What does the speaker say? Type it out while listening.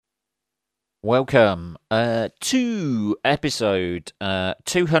Welcome to episode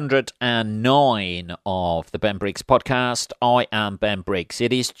 209 of the Ben Briggs podcast. I am Ben Briggs.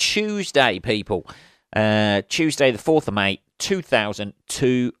 It is Tuesday, people. Tuesday, the 4th of May,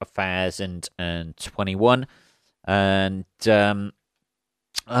 2021. And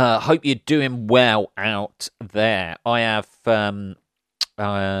hope you're doing well out there. I've had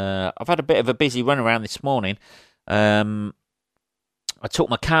a bit of a busy run around this morning. I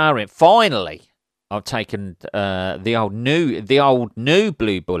took my car in. Finally, I've taken the old new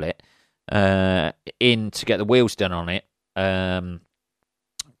Blue Bullet in to get the wheels done on it because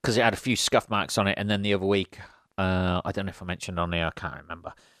it had a few scuff marks on it. And then the other week, I don't know if I mentioned on there, I can't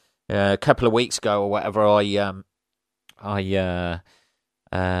remember. A couple of weeks ago or whatever, I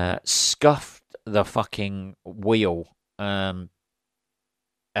scuffed the fucking wheel and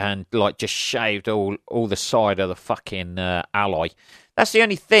like just shaved all the side of the fucking alloy. That's the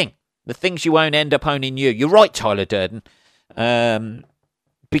only thing. The things you won't end up owning you. You're right, Tyler Durden.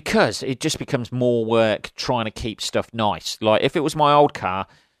 Because it just becomes more work trying to keep stuff nice. Like, if it was my old car,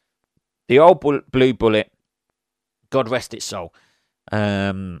 the old Blue Bullet, God rest its soul,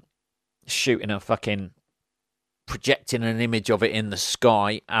 shooting a fucking, projecting an image of it in the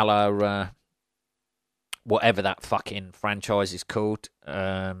sky, a la, whatever that fucking franchise is called.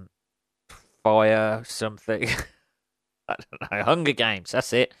 Fire something. I don't know, Hunger Games,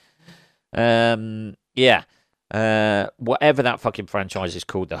 that's it. Whatever that fucking franchise is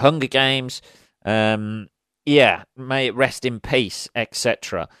called, the Hunger Games. May it rest in peace,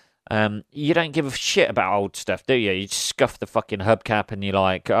 etc. You don't give a shit about old stuff, do you? You just scuff the fucking hubcap and you're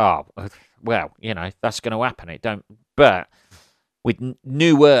like, oh, well, you know, that's going to happen. It don't. But with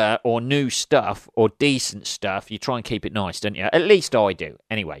newer or new stuff or decent stuff, you try and keep it nice, don't you? At least I do.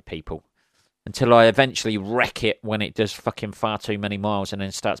 Anyway, people. Until I eventually wreck it when it does fucking far too many miles and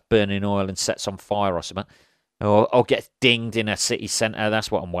then starts burning oil and sets on fire or something. Or gets dinged in a city centre.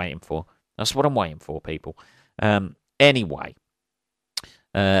 That's what I'm waiting for. That's what I'm waiting for, people. Anyway.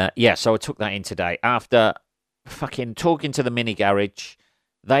 So I took that in today. After fucking talking to the mini garage,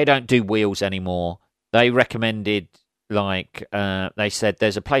 they don't do wheels anymore. They recommended, they said,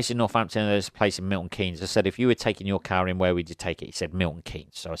 there's a place in Northampton, there's a place in Milton Keynes. I said, if you were taking your car in, where would you take it? He said, Milton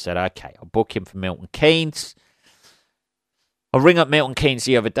Keynes. So I said, okay, I'll book him for Milton Keynes. I ring up Milton Keynes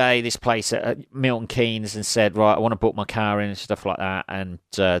the other day, this place at Milton Keynes, and said, right, I want to book my car in and stuff like that, and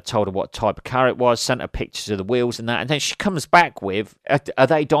told her what type of car it was, sent her pictures of the wheels and that, and then she comes back with, are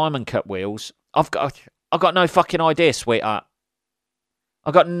they diamond cut wheels? I've got no fucking idea, sweetheart.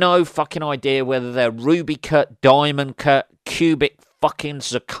 I've got no fucking idea whether they're ruby cut, diamond cut, cubic fucking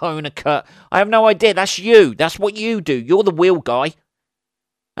zirconia cut. I have no idea. That's you. That's what you do. You're the wheel guy.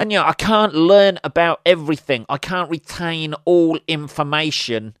 And I can't learn about everything. I can't retain all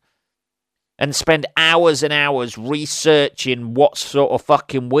information and spend hours and hours researching what sort of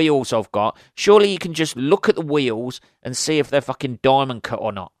fucking wheels I've got. Surely you can just look at the wheels and see if they're fucking diamond cut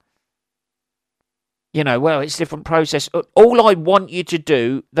or not. It's a different process. All I want you to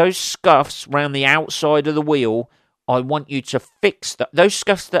do, those scuffs around the outside of the wheel, I want you to fix those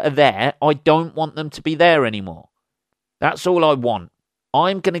scuffs that are there. I don't want them to be there anymore. That's all I want.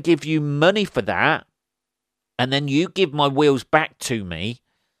 I'm going to give you money for that, and then you give my wheels back to me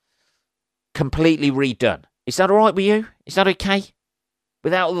completely redone. Is that all right with you? Is that okay?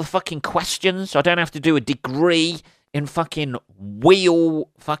 Without all the fucking questions? I don't have to do a degree in fucking wheel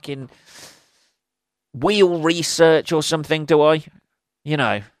research or something, do I?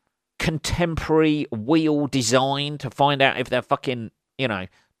 Contemporary wheel design to find out if they're fucking,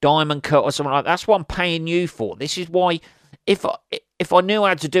 diamond cut or something like that. That's what I'm paying you for. This is why, if I knew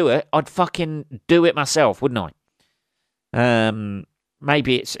how to do it, I'd fucking do it myself, wouldn't I?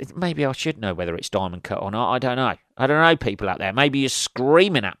 Maybe I should know whether it's diamond cut or not. I don't know, people out there. Maybe you're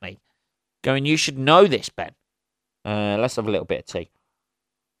screaming at me, going, you should know this, Ben. Let's have a little bit of tea.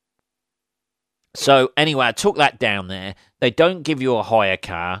 So, anyway, I took that down there. They don't give you a hire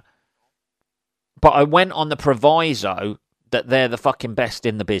car. But I went on the proviso that they're the fucking best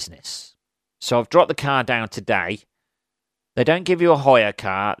in the business. So I've dropped the car down today. They don't give you a hire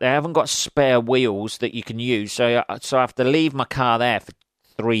car. They haven't got spare wheels that you can use. So I have to leave my car there for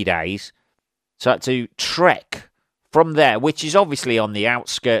 3 days. So I had to trek from there, which is obviously on the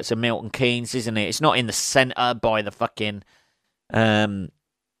outskirts of Milton Keynes, isn't it? It's not in the centre by the fucking...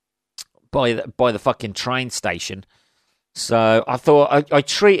 by the fucking train station. So I thought I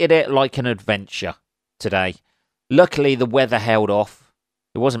treated it like an adventure today. Luckily, the weather held off.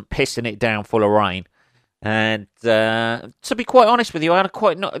 It wasn't pissing it down full of rain. And to be quite honest with you, I had a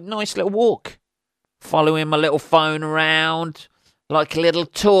quite nice little walk. Following my little phone around like a little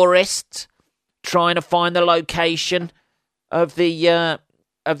tourist. trying to find the location of the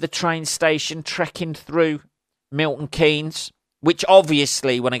train station, trekking through Milton Keynes, which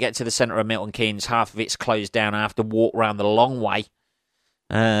obviously, when I get to the centre of Milton Keynes, half of it's closed down. I have to walk around the long way.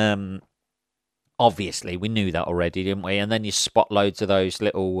 Obviously, we knew that already, didn't we? And then you spot loads of those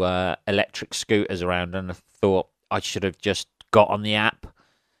little electric scooters around, and I thought I should have just got on the app,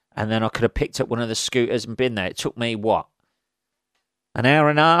 and then I could have picked up one of the scooters and been there. It took me, an hour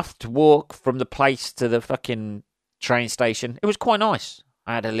and a half to walk from the place to the fucking train station. It was quite nice.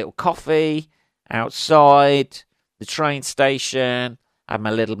 I had a little coffee outside the train station. I had my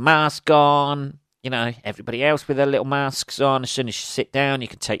little mask on. You know, everybody else with their little masks on. As soon as you sit down, you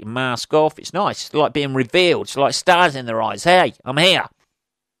can take your mask off. It's nice. It's like being revealed. It's like stars in their eyes. Hey, I'm here.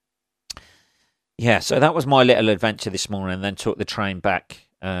 Yeah, so that was my little adventure this morning, and then took the train back,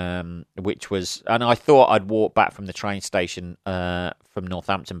 which was... And I thought I'd walk back from the train station from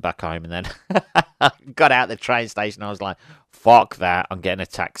Northampton back home, and then got out the train station. I was like, fuck that. I'm getting a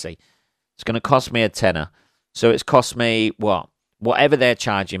taxi. It's going to cost me a tenner. So it's cost me, whatever they're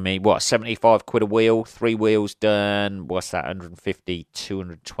charging me, 75 quid a wheel, 3 wheels done, what's that, 150,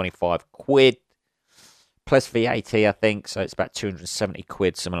 225 quid, plus VAT, I think, so it's about 270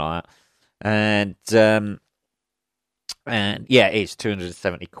 quid, something like that. And yeah, it is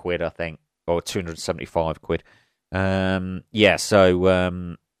 270 quid, I think, or 275 quid. So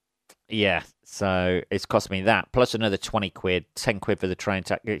it's cost me that, plus another 20 quid, 10 quid for the train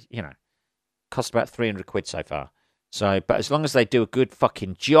tax, cost about 300 quid so far. So, but as long as they do a good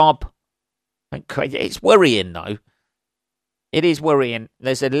fucking job, it's worrying though. It is worrying.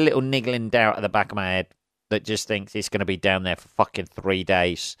 There's a little niggling doubt at the back of my head that just thinks it's going to be down there for fucking 3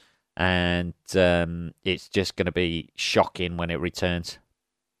 days, and it's just going to be shocking when it returns.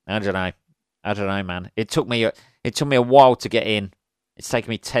 I don't know, man. It took me a while to get in. It's taken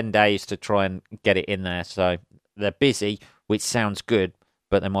me 10 days to try and get it in there. So they're busy, which sounds good,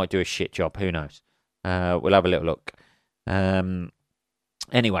 but they might do a shit job. Who knows? We'll have a little look.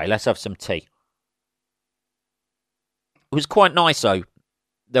 Anyway, let's have some tea. It was quite nice, though.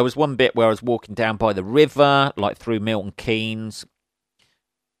 There was one bit where I was walking down by the river, like through Milton Keynes,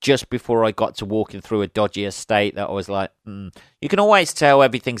 just before I got to walking through a dodgy estate that I was like, You can always tell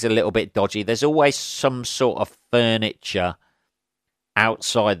everything's a little bit dodgy. There's always some sort of furniture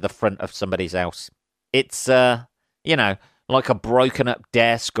outside the front of somebody's house. It's, like a broken up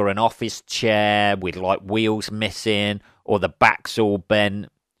desk or an office chair with like wheels missing, or the back's all bent,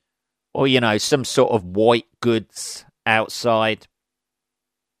 or, some sort of white goods outside.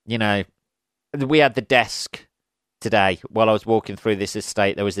 We had the desk today while I was walking through this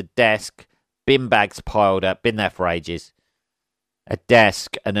estate. There was a desk, bin bags piled up, been there for ages, a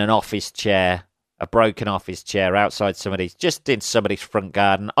desk and an office chair, a broken office chair outside just in somebody's front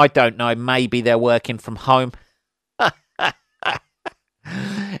garden. I don't know, maybe they're working from home.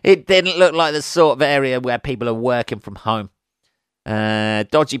 It didn't look like the sort of area where people are working from home.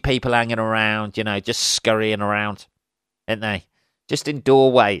 Dodgy people hanging around, just scurrying around, aren't they? Just in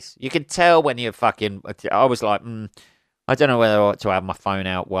doorways. You can tell when you're fucking... I was like, I don't know whether I ought to have my phone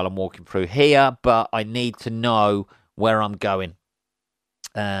out while I'm walking through here, but I need to know where I'm going.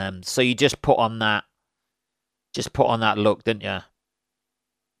 So you just put on that look, didn't you?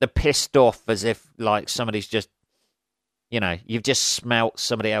 The pissed off, as if like somebody's just... you've just smelt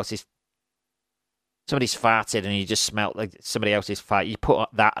somebody's farted, and you just smelt like somebody else's fart. You put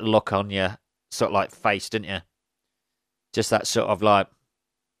that look on your sort of like face, didn't you? Just that sort of like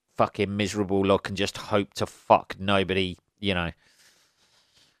fucking miserable look, and just hope to fuck nobody,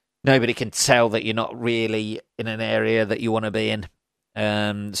 nobody can tell that you're not really in an area that you want to be in.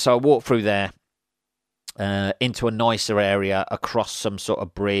 So I walked through there, into a nicer area, across some sort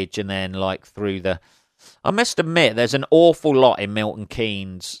of bridge, and then like through the... I must admit, there's an awful lot in Milton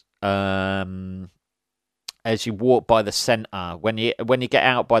Keynes as you walk by the centre. When you get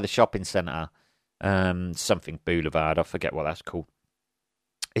out by the shopping centre, something Boulevard, I forget what that's called.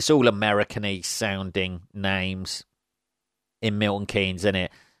 It's all American-y sounding names in Milton Keynes, isn't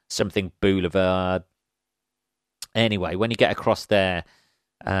it? Something Boulevard. Anyway, when you get across there,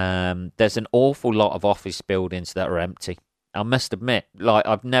 there's an awful lot of office buildings that are empty. I must admit, like,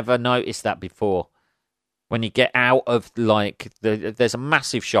 I've never noticed that before. When you get out of, like, there's a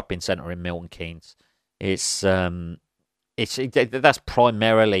massive shopping centre in Milton Keynes. That's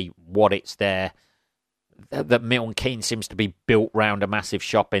primarily what it's there. That Milton Keynes seems to be built round a massive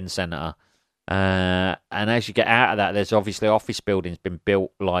shopping centre. And as you get out of that, there's obviously office buildings been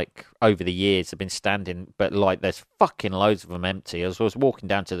built, like, over the years. They've been standing, but, like, there's fucking loads of them empty. As I was walking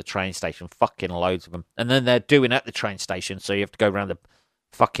down to the train station, fucking loads of them. And then they're doing at the train station, so you have to go around the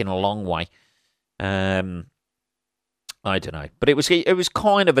fucking long way. I don't know, but it was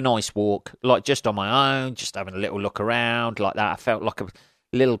kind of a nice walk, like just on my own, just having a little look around like that. I felt like a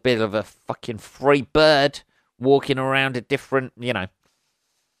little bit of a fucking free bird walking around a different,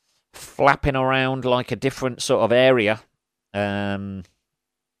 flapping around like a different sort of area,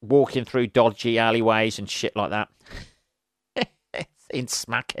 walking through dodgy alleyways and shit like that. In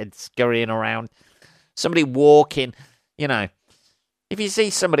smackheads scurrying around, somebody walking, if you see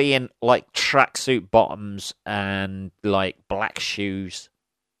somebody in like tracksuit bottoms and like black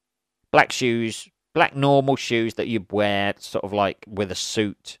normal shoes that you wear sort of like with a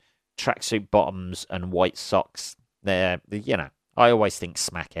suit, tracksuit bottoms and white socks, I always think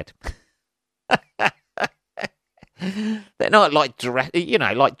smackhead. They're not like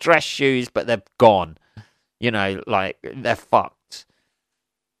dress shoes, but they're gone. Like they're fucked.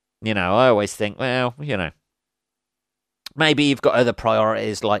 I always think, well, maybe you've got other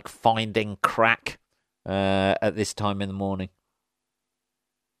priorities like finding crack at this time in the morning.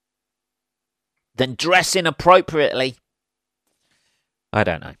 Then dressing appropriately. I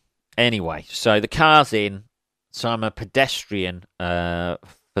don't know. Anyway, so the car's in. So I'm a pedestrian for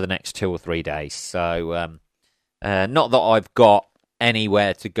the next 2 or 3 days. So not that I've got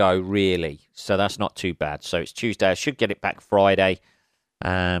anywhere to go, really. So that's not too bad. So it's Tuesday. I should get it back Friday.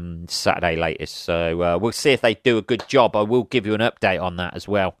 Saturday latest. So we'll see if they do a good job. I will give you an update on that as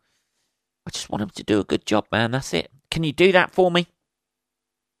well. I just want them to do a good job, man. That's it. Can you do that for me?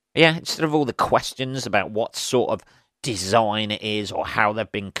 Yeah, instead of all the questions about what sort of design it is or how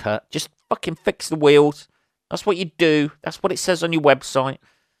they've been cut, just fucking fix the wheels. That's what you do. That's what it says on your website.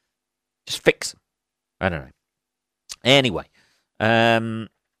 Just fix them. I don't know. Anyway, there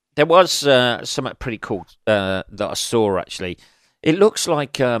was something pretty cool that I saw, actually. It looks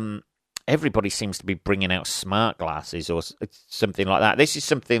like everybody seems to be bringing out smart glasses or something like that. This is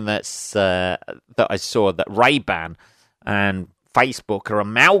something that's that I saw that Ray-Ban and Facebook are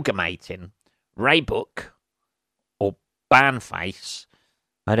amalgamating. Raybook or Banface.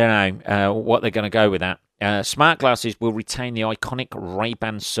 I don't know what they're going to go with that. Smart glasses will retain the iconic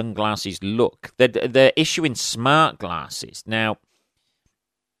Ray-Ban sunglasses look. They're issuing smart glasses. Now,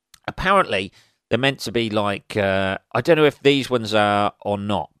 apparently, they're meant to be like, I don't know if these ones are or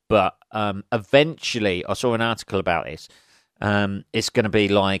not, but eventually, I saw an article about this. It's going to be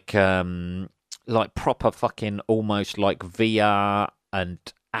like proper fucking almost like VR and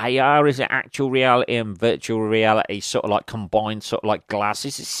AR, is it actual reality and virtual reality, sort of like combined, sort of like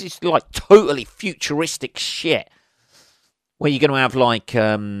glasses. This is like totally futuristic shit where you're going to have like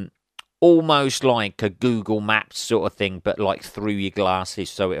almost like a Google Maps sort of thing, but like through your glasses,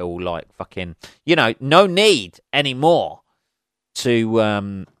 so it'll like fucking, no need anymore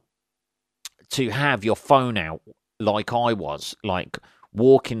to have your phone out like I was, like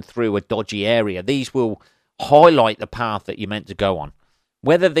walking through a dodgy area. These will highlight the path that you're meant to go on.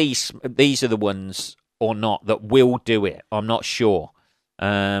 Whether these are the ones or not that will do it, I'm not sure.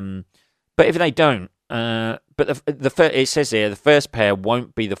 But if they don't, but it says here the first pair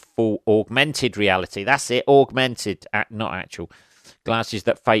won't be the full augmented reality. That's it, augmented, not actual glasses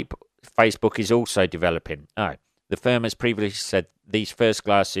that Facebook is also developing. Oh, the firm has previously said these first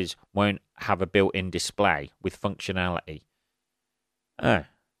glasses won't have a built-in display with functionality. Oh,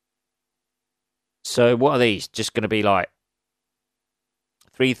 so what are these? Just going to be like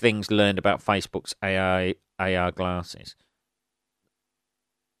 3 things learned about Facebook's AR glasses.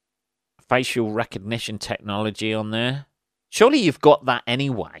 Facial recognition technology on there. Surely you've got that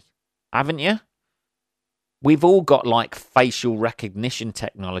anyway, haven't you? We've all got like facial recognition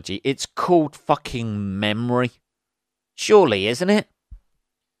technology. It's called fucking memory. Surely, isn't it?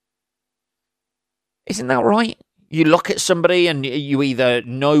 Isn't that right? You look at somebody and you either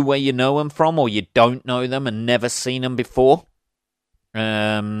know where you know them from or you don't know them and never seen them before.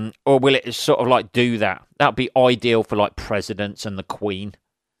 Or will it sort of like do that? That'd be ideal for like presidents and the Queen.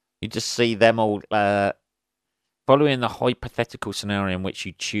 You just see them all following the hypothetical scenario in which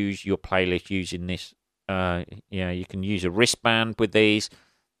you choose your playlist using this. You can use a wristband with these.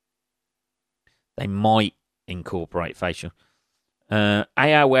 They might incorporate facial.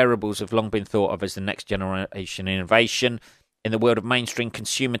 AR wearables have long been thought of as the next generation innovation in the world of mainstream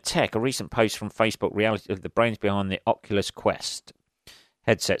consumer tech. A recent post from Facebook Reality of the brains behind the Oculus Quest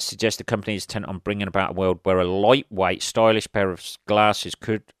headset suggests the company is intent on bringing about a world where a lightweight, stylish pair of glasses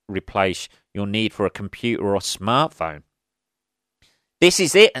could replace your need for a computer or smartphone. This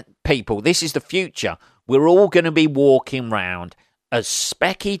is it, people. This is the future. We're all going to be walking around as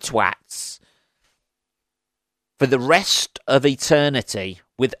specky twats for the rest of eternity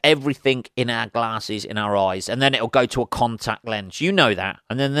with everything in our glasses, in our eyes, and then it'll go to a contact lens. You know that.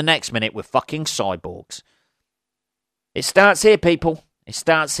 And then the next minute, we're fucking cyborgs. It starts here, people. It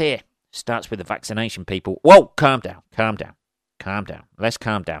starts here. It starts with the vaccination, people. Whoa, calm down, calm down, calm down. Let's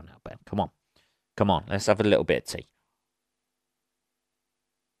calm down now, Ben. Come on. Come on, let's have a little bit of tea.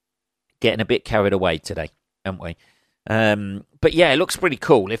 Getting a bit carried away today, aren't we? But yeah, it looks pretty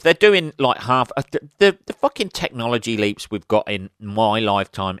cool. If they're doing like half... The fucking technology leaps we've got in my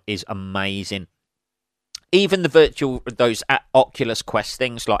lifetime is amazing. Even the virtual... Those Oculus Quest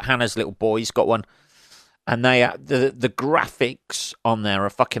things, like Hannah's little boy's got one. And they the graphics on there are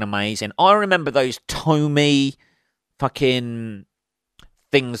fucking amazing. I remember those Tomy fucking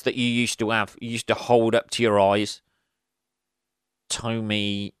things that you used to have. You used to hold up to your eyes.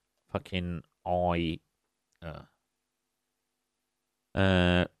 Tomy fucking eye...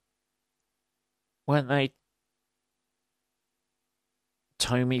 weren't they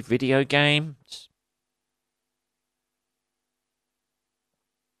Tomy video games?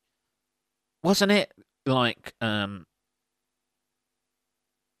 Wasn't it like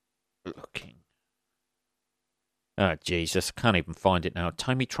looking? Oh Jesus, can't even find it now.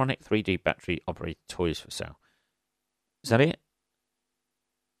 Tomytronic 3D battery operated toys for sale. Is that it?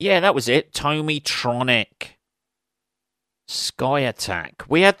 Yeah, that was it. Tomytronic. Sky Attack.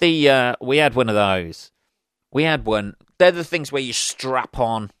 We had one of those. We had one. They're the things where you strap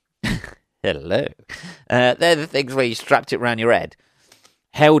on. Hello. They're the things where you strapped it around your head,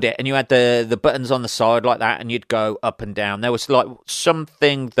 held it, and you had the buttons on the side like that, and you'd go up and down. There was like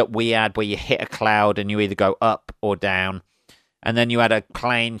something that we had where you hit a cloud and you either go up or down, and then you had a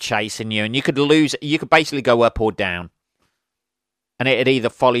plane chasing you, and you could basically go up or down, and it'd either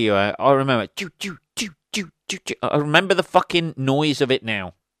follow you. I remember I remember the fucking noise of it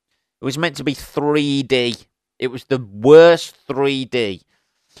now. It was meant to be 3D. It was the worst 3D.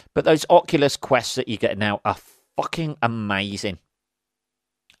 But those Oculus Quests that you get now are fucking amazing.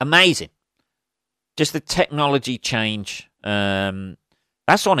 Amazing. Just the technology change. That's on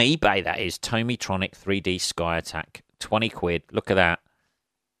eBay, that is. Tomytronic 3D Sky Attack. 20 quid. Look at that.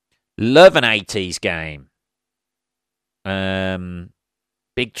 Love an 80s game.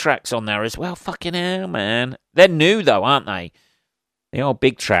 Big Track's on there as well. Fucking hell, man. They're new, though, aren't they? The old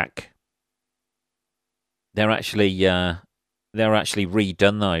Big Track. They're actually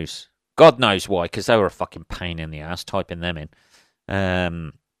redone those. God knows why, because they were a fucking pain in the ass typing them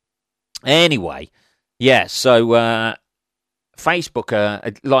in. Anyway, yeah. So Facebook,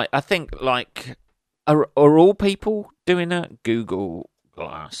 are all people doing that? Google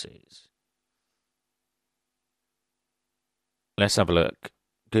Glasses. Let's have a look.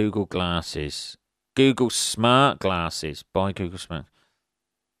 Google Glasses. Google Smart Glasses. Buy Google Smart.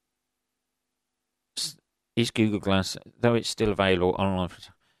 Is Google Glass, though it's still available online.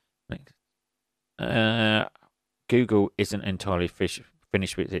 Google isn't entirely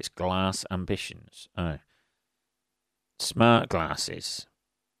finished with its glass ambitions. Oh. Smart glasses.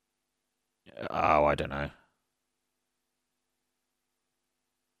 Oh, I don't know.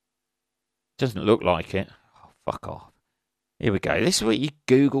 Doesn't look like it. Oh, fuck off. Here we go. This is what you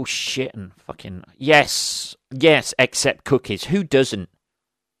Google shit and fucking... Yes, except cookies. Who doesn't?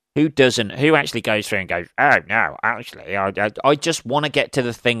 Who doesn't? Who actually goes through and goes, oh, no, actually, I just want to get to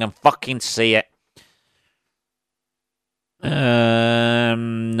the thing and fucking see it.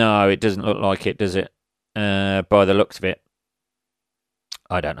 No, it doesn't look like it, does it? By the looks of it.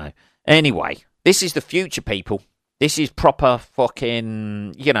 I don't know. Anyway, this is the future, people. This is proper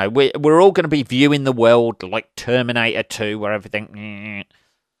fucking, we're all going to be viewing the world like Terminator 2, where everything,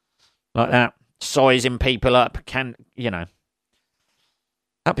 like that, sizing people up,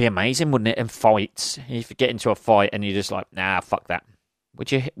 that'd be amazing, wouldn't it? In fights, if you get into a fight and you're just like, nah, fuck that.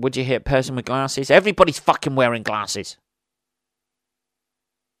 Would you hit a person with glasses? Everybody's fucking wearing glasses.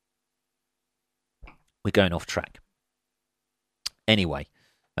 We're going off track. Anyway,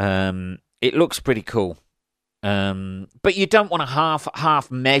 it looks pretty cool. But you don't want a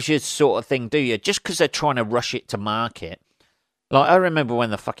half measured sort of thing, do you? Just because they're trying to rush it to market. Like, I remember when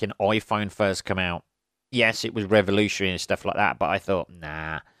the fucking iPhone first came out. Yes, it was revolutionary and stuff like that, but I thought,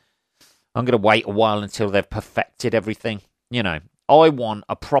 nah, I'm going to wait a while until they've perfected everything. I want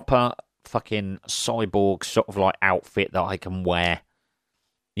a proper fucking cyborg sort of like outfit that I can wear,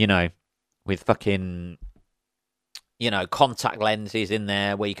 with fucking, contact lenses in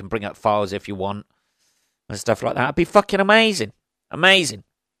there where you can bring up files if you want and stuff like that. It'd be fucking amazing. Amazing.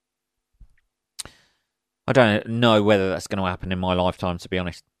 I don't know whether that's going to happen in my lifetime, to be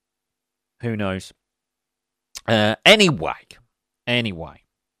honest. Who knows? Anyway,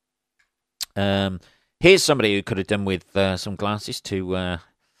 here's somebody who could have done with some glasses to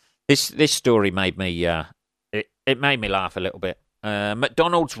This story made me it made me laugh a little bit.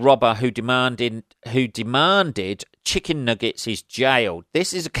 McDonald's robber who demanded chicken nuggets is jailed.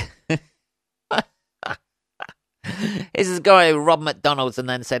 This is this is a guy who robbed McDonald's and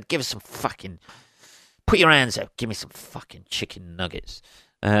then said, "Give us some fucking, put your hands up, give me some fucking chicken nuggets."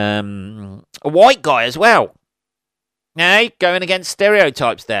 A white guy as well. Hey, going against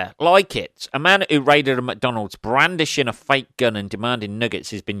stereotypes there. Like it. A man who raided a McDonald's brandishing a fake gun and demanding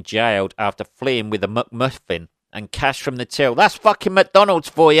nuggets has been jailed after fleeing with a McMuffin and cash from the till. That's fucking McDonald's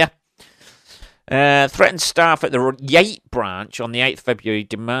for you. Threatened staff at the Yate branch on the 8th of February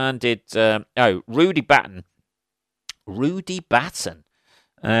demanded... Rudy Batten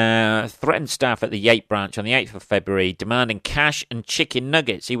threatened staff at the Yate branch on the 8th of February demanding cash and chicken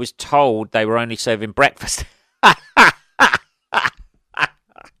nuggets. He was told they were only serving breakfast.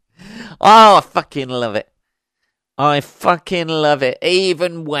 Oh, I fucking love it. I fucking love it.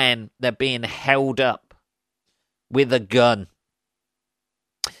 Even when they're being held up with a gun,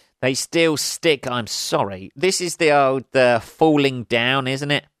 they still stick. I'm sorry. This is the old falling down, isn't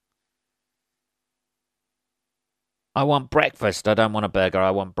it? I want breakfast. I don't want a burger.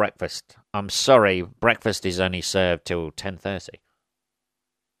 I want breakfast. I'm sorry. Breakfast is only served till 10:30.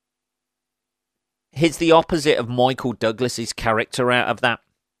 He's the opposite of Michael Douglas's character out of that.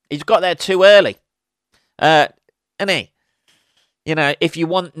 He's got there too early. Isn't he? You know, if you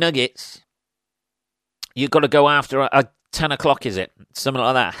want nuggets, you've got to go after 10 o'clock, is it? Something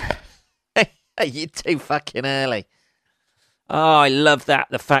like that. You're too fucking early. Oh, I love that.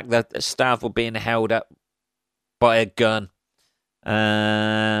 The fact that the staff were being held up by a gun.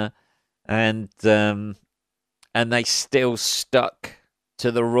 And they still stuck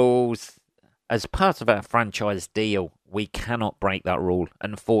to the rules. As part of our franchise deal, we cannot break that rule,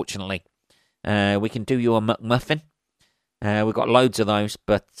 unfortunately. We can do you a McMuffin. We've got loads of those,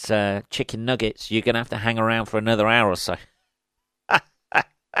 but chicken nuggets, you're going to have to hang around for another hour or so.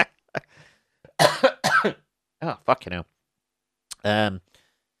 Oh, fucking hell.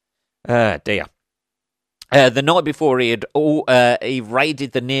 Dear. The night before, he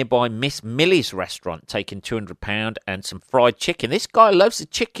raided the nearby Miss Millie's restaurant, taking £200 and some fried chicken. This guy loves the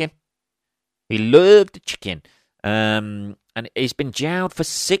chicken. He loved the chicken. And he's been jailed for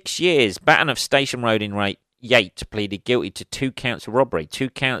 6 years. Batten of Station Road in Yate pleaded guilty to 2 counts of robbery, 2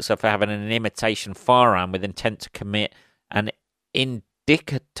 counts of having an imitation firearm with intent to commit an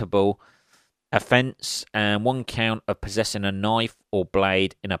indictable offence, and 1 count of possessing a knife or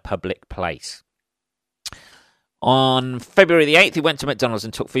blade in a public place. On February the 8th, he went to McDonald's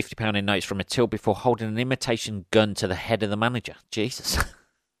and took £50 in notes from a till before holding an imitation gun to the head of the manager. Jesus.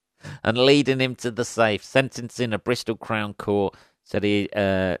 And leading him to the safe. Sentencing a Bristol Crown Court said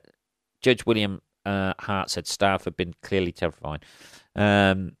Judge William Hart said staff had been clearly terrified.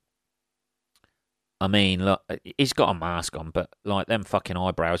 I mean, look, he's got a mask on, but like them fucking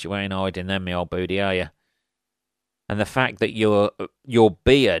eyebrows, you ain't hiding them, me old booty, are you? And the fact that your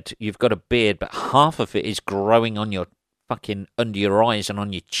beard, you've got a beard, but half of it is growing on your fucking under your eyes and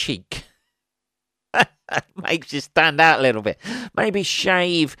on your cheek. Makes you stand out a little bit. Maybe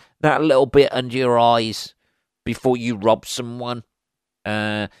shave that little bit under your eyes before you rob someone.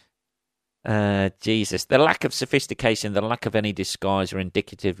 Jesus. The lack of sophistication, the lack of any disguise are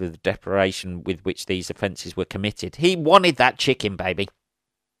indicative of the desperation with which these offences were committed. He wanted that chicken, baby.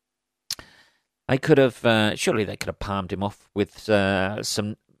 They could have, surely they could have palmed him off with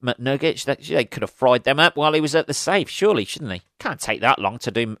some McNuggets. They could have fried them up while he was at the safe, surely, shouldn't they? Can't take that long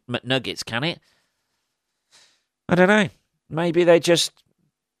to do McNuggets, can it? I don't know. Maybe they just,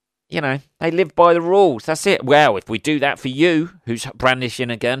 they live by the rules. That's it. Well, if we do that for you, who's brandishing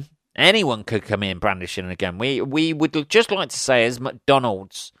a gun, anyone could come in brandishing a gun. We would just like to say, as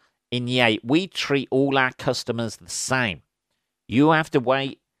McDonald's in Yate, we treat all our customers the same. You have to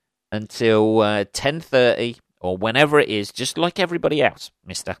wait until 10:30 or whenever it is, just like everybody else,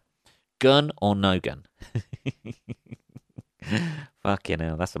 mister. Gun or no gun. Fucking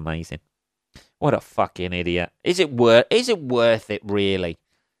hell, that's amazing. What a fucking idiot. Is it worth it, really?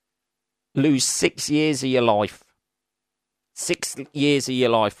 Lose 6 years of your life. 6 years of your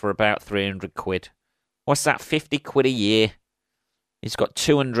life for about 300 quid. What's that, 50 quid a year? He's got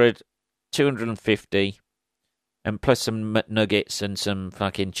 250, and plus some McNuggets and some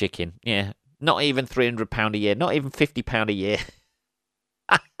fucking chicken. Yeah, not even £300 a year, not even £50 a year.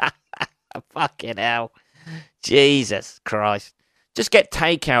 Fucking hell. Jesus Christ. Just get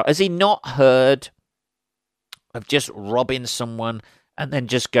takeout. Has he not heard of just robbing someone and then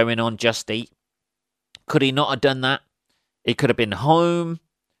just going on Just Eat? Could he not have done that? He could have been home.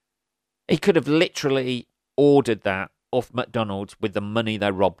 He could have literally ordered that off McDonald's with the money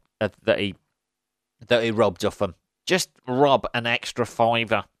they robbed that he robbed off them. Just rob an extra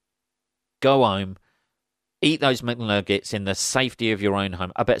 £5. Go home, eat those McNuggets in the safety of your own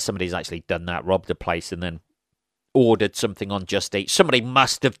home. I bet somebody's actually done that, robbed a place and then ordered something on Just Eat. Somebody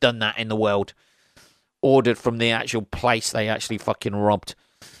must have done that in the world. Ordered from the actual place they actually fucking robbed.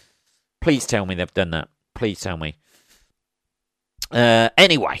 Please tell me they've done that. Please tell me.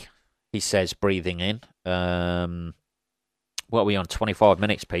 Anyway, he says, breathing in. What are we on? 25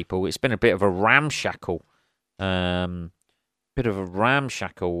 minutes, people. It's been a bit of a ramshackle.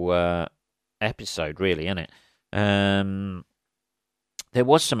 Episode, really, isn't it? There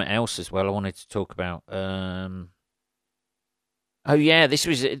was something else as well I wanted to talk about. Oh yeah, this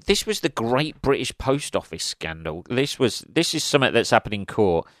was the Great British Post Office scandal. This is something that's happened in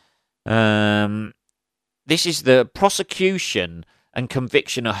court. This is the prosecution and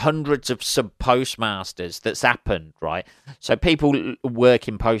conviction of hundreds of sub-postmasters that's happened, right? So people work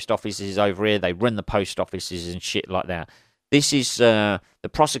in post offices over here, they run the post offices and shit like that. This is the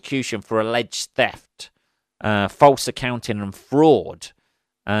prosecution for alleged theft, false accounting and fraud,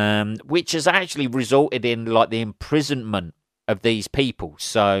 which has actually resulted in like the imprisonment of these people.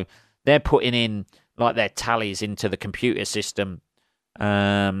 So they're putting in like their tallies into the computer system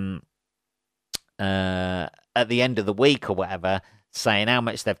at the end of the week or whatever, saying how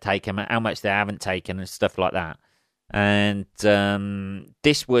much they've taken, how much they haven't taken, and stuff like that. And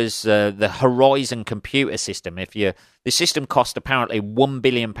this was the Horizon computer system. The system cost apparently £1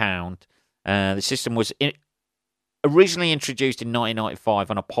 billion. The system was originally introduced in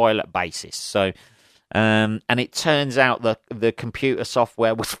 1995 on a pilot basis. So, and it turns out that the computer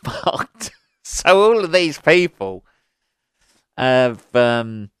software was fucked. So all of these people have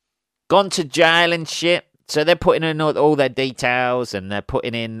gone to jail and shit. So they're putting in all their details, and they're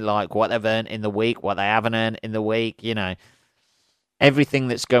putting in like what they've earned in the week, what they haven't earned in the week, you know, everything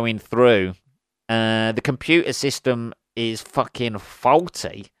that's going through. The computer system is fucking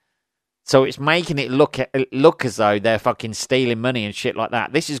faulty, so it's making it look as though they're fucking stealing money and shit like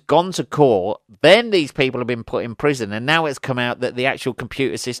that. This has gone to court, then these people have been put in prison, and now it's come out that the actual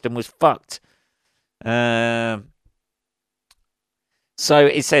computer system was fucked. So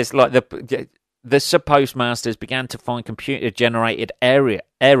it says like the sub-postmasters began to find computer-generated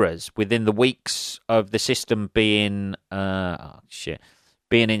errors within the weeks of the system being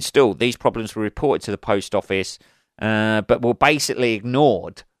installed. These problems were reported to the post office, but were basically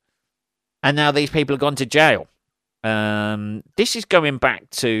ignored. And now these people have gone to jail. This is going back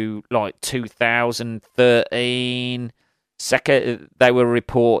to like 2013. There were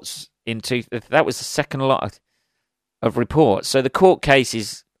reports that was the second lot of reports. So the court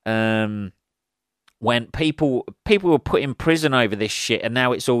cases. When people were put in prison over this shit, and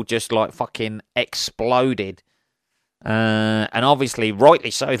now it's all just like fucking exploded. And obviously, rightly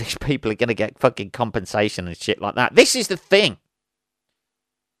so, these people are going to get fucking compensation and shit like that. This is the thing.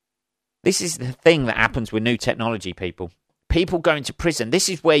 This is the thing that happens with new technology, people. People going to prison. This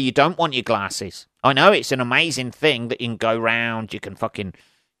is where you don't want your glasses. I know it's an amazing thing that you can go round, you can fucking,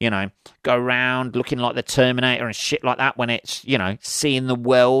 go around looking like the Terminator and shit like that when it's, seeing the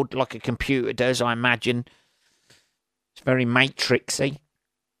world like a computer does, I imagine. It's very Matrixy.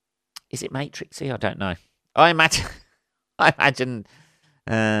 Is it Matrixy? I don't know. I imagine,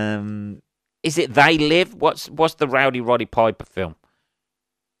 is it They Live? What's the Rowdy Roddy Piper film?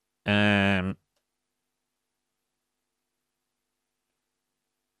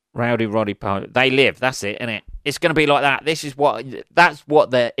 Rowdy Roddy Piper. They Live, that's it, isn't it? It's going to be like that. That's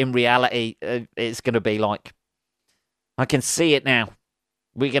what in reality it's going to be like. I can see it now.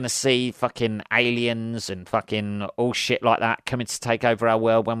 We're going to see fucking aliens and fucking all shit like that coming to take over our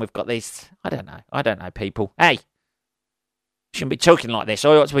world when we've got these. I don't know, people. Hey, shouldn't be talking like this. I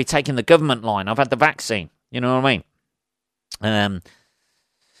ought to be taking the government line. I've had the vaccine. You know what I mean?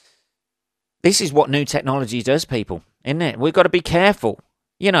 This is what new technology does, people, isn't it? We've got to be careful.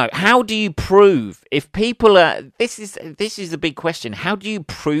 How do you prove if people are... This is the big question. How do you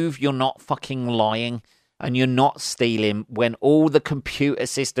prove you're not fucking lying and you're not stealing when all the computer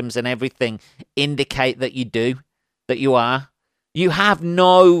systems and everything indicate that you do, that you are? You have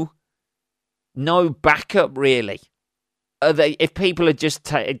no backup, really. If people are just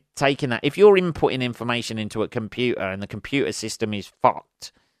taking that... If you're inputting information into a computer and the computer system is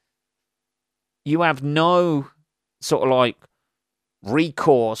fucked, you have no sort of like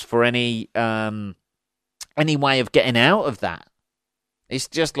recourse for any way of getting out of that. It's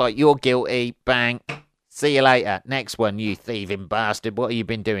just like, you're guilty, bang, see you later. Next one, you thieving bastard. What have you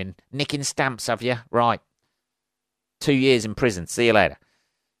been doing? Nicking stamps, have you? Right. 2 years in prison. See you later.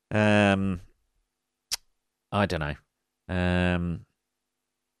 I don't know. I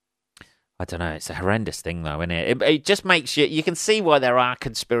don't know. It's a horrendous thing, though, isn't it? It just makes you can see why there are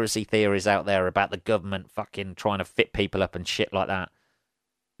conspiracy theories out there about the government fucking trying to fit people up and shit like that.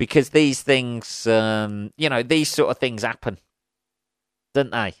 Because these things, these sort of things happen,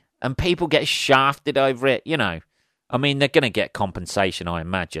 don't they? And people get shafted over it, I mean, they're going to get compensation, I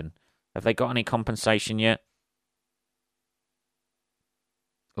imagine. Have they got any compensation yet?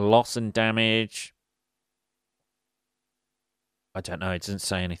 Loss and damage. I don't know. It doesn't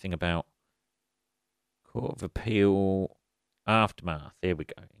say anything about Court of Appeal aftermath. Here we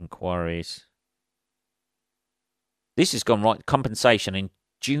go. Inquiries. This has gone right. Compensation. In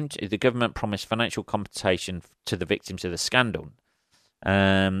June, the government promised financial compensation to the victims of the scandal.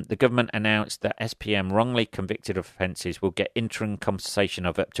 The government announced that SPM wrongly convicted of offences will get interim compensation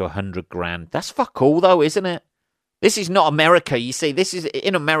of up to $100,000. That's fuck all, though, isn't it? This is not America. You see, this is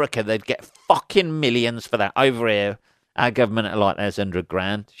in America. They'd get fucking millions for that. Over here, our government are like, there's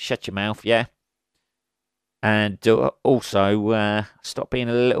 $100,000. Shut your mouth, yeah. And also, stop being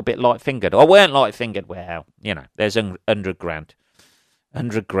a little bit light-fingered. I weren't light-fingered. Well, there's $100,000.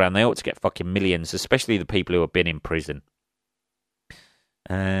 $100,000. They ought to get fucking millions, especially the people who have been in prison.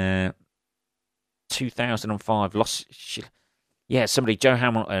 2005 lost. Somebody, Joe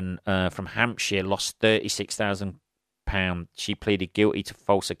Hamilton from Hampshire, lost £36,000. She pleaded guilty to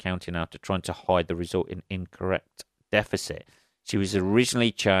false accounting after trying to hide the resulting incorrect deficit. She was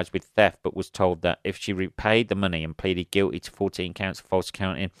originally charged with theft, but was told that if she repaid the money and pleaded guilty to 14 counts of false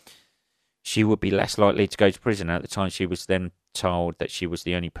accounting, she would be less likely to go to prison. At the time, she was then told that she was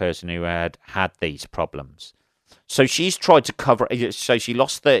the only person who had these problems. So she's tried to cover. So she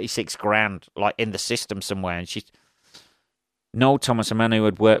lost $36,000, like in the system somewhere. And Noel Thomas, a man who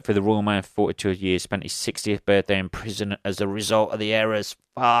had worked for the Royal Mail for 42 years, spent his 60th birthday in prison as a result of the errors.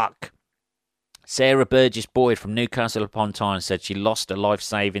 Fuck. Sarah Burgess Boyd from Newcastle upon Tyne said she lost her life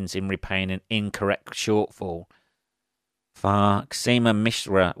savings in repaying an incorrect shortfall. Fuck. Seema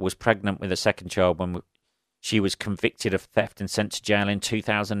Mishra was pregnant with a second child when she was convicted of theft and sent to jail in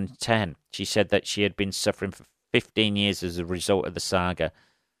 2010. She said that she had been suffering for 15 years as a result of the saga.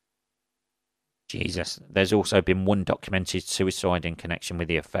 Jesus. There's also been one documented suicide in connection with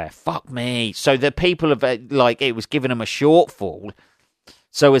the affair. Fuck me. So the people have, it was giving them a shortfall.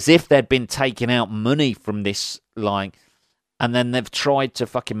 So as if they'd been taking out money from this, and then they've tried to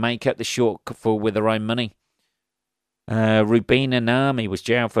fucking make up the shortfall with their own money. Rubina Nami was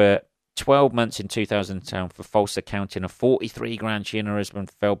jailed for 12 months in 2010 for false accounting of $43,000. She and her husband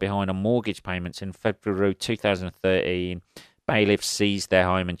fell behind on mortgage payments. In February 2013, bailiffs seized their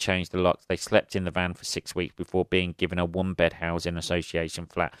home and changed the locks. They slept in the van for 6 weeks before being given a one-bed housing association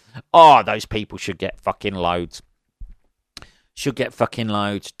flat. Oh, those people should get fucking loads.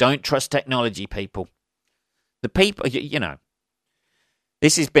 Don't trust technology, people. The people,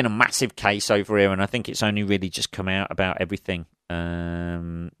 this has been a massive case over here, and I think it's only really just come out about everything.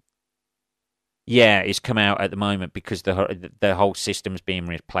 It's come out at the moment because the whole system's being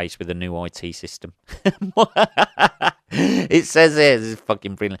replaced with a new IT system. It says here, this is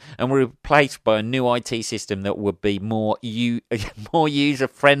fucking brilliant, and we're replaced by a new IT system that would be more user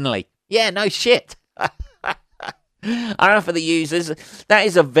friendly. Yeah, no shit. I don't know for the users. That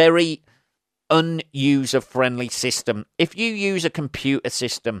is a very unuser-friendly system. If you use a computer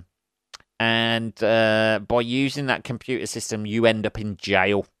system and by using that computer system you end up in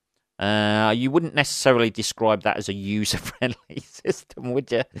jail, you wouldn't necessarily describe that as a user-friendly system,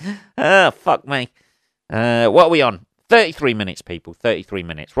 would you? Fuck me. What are we on? 33 minutes, people. 33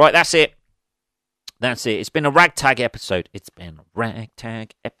 minutes. Right, that's it. It's been a ragtag episode.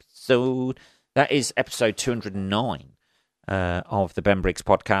 That is episode 209 of the Ben Briggs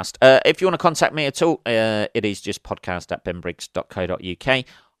podcast. If you want to contact me at all, it is just podcast@benbriggs.co.uk.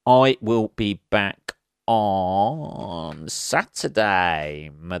 I will be back on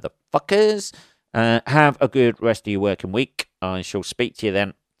Saturday, motherfuckers. Have a good rest of your working week. I shall speak to you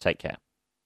then. Take care.